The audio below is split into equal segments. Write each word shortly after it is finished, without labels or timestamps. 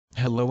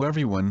Hello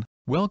everyone,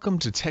 welcome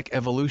to Tech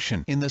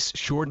Evolution. In this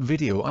short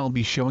video I'll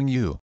be showing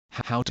you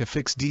how to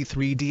fix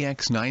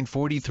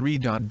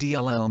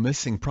D3DX943.dll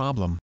missing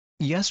problem.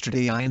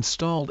 Yesterday I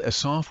installed a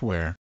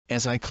software.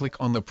 As I click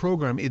on the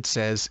program it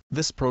says,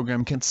 this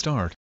program can't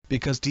start,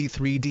 because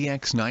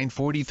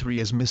D3DX943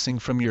 is missing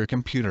from your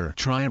computer.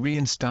 Try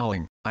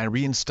reinstalling. I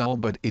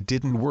reinstalled but it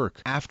didn't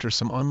work. After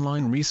some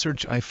online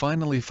research I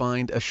finally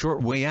find a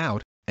short way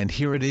out, and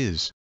here it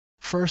is.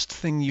 First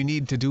thing you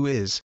need to do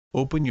is,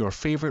 open your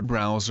favorite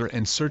browser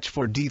and search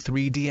for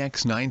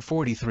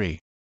D3DX943.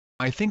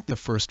 I think the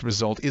first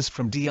result is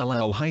from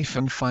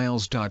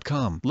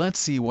dll-files.com. Let's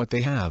see what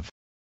they have.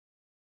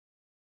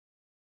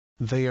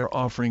 They are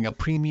offering a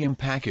premium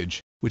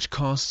package, which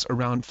costs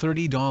around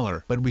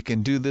 $30, but we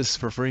can do this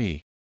for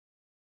free.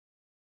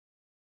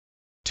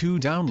 Two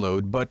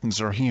download buttons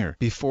are here.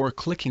 Before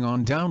clicking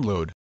on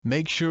download,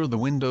 make sure the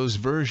Windows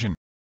version.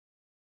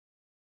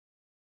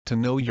 To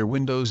know your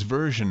Windows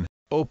version,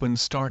 open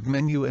Start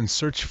menu and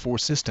search for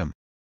System.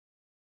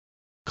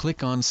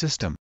 Click on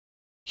System.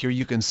 Here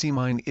you can see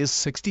mine is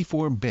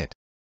 64-bit.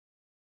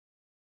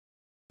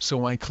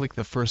 So I click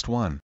the first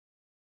one.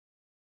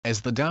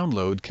 As the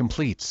download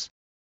completes,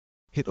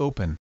 hit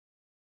Open.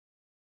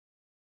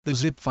 The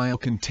zip file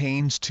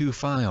contains two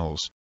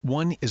files.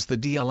 One is the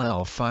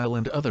DLL file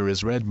and other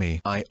is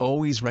README. I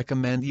always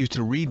recommend you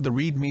to read the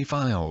README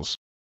files.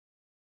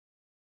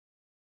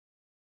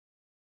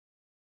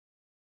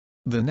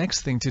 The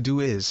next thing to do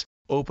is,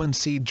 open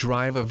C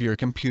drive of your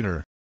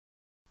computer.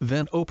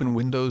 Then open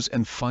Windows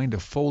and find a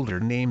folder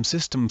named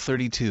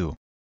System32.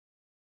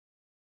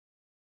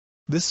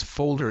 This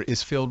folder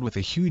is filled with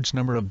a huge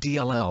number of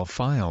DLL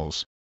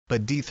files,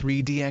 but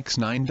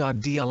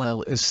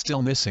D3DX9.dll is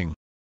still missing.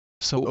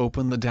 So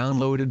open the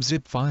downloaded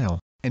zip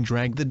file, and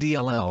drag the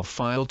DLL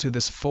file to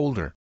this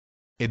folder.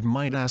 It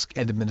might ask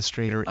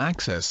administrator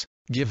access.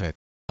 Give it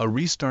a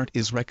restart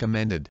is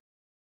recommended.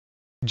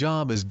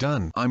 Job is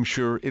done. I'm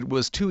sure it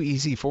was too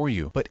easy for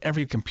you, but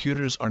every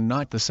computers are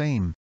not the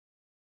same.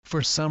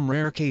 For some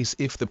rare case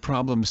if the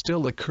problem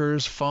still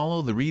occurs,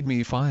 follow the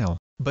README file,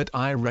 but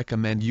I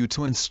recommend you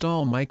to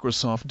install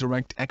Microsoft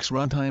DirectX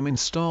Runtime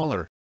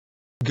Installer.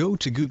 Go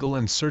to Google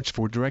and search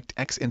for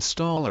DirectX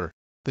Installer.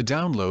 The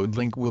download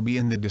link will be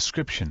in the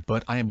description,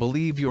 but I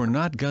believe you're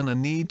not gonna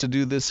need to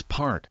do this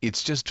part.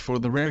 It's just for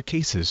the rare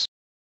cases.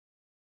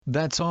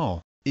 That's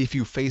all. If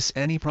you face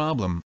any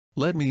problem,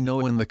 let me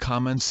know in the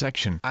comments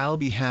section. I'll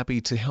be happy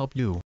to help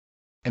you.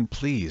 And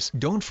please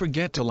don't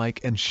forget to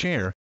like and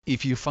share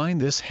if you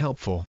find this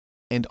helpful,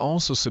 and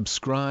also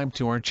subscribe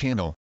to our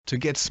channel to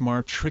get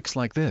smart tricks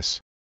like this.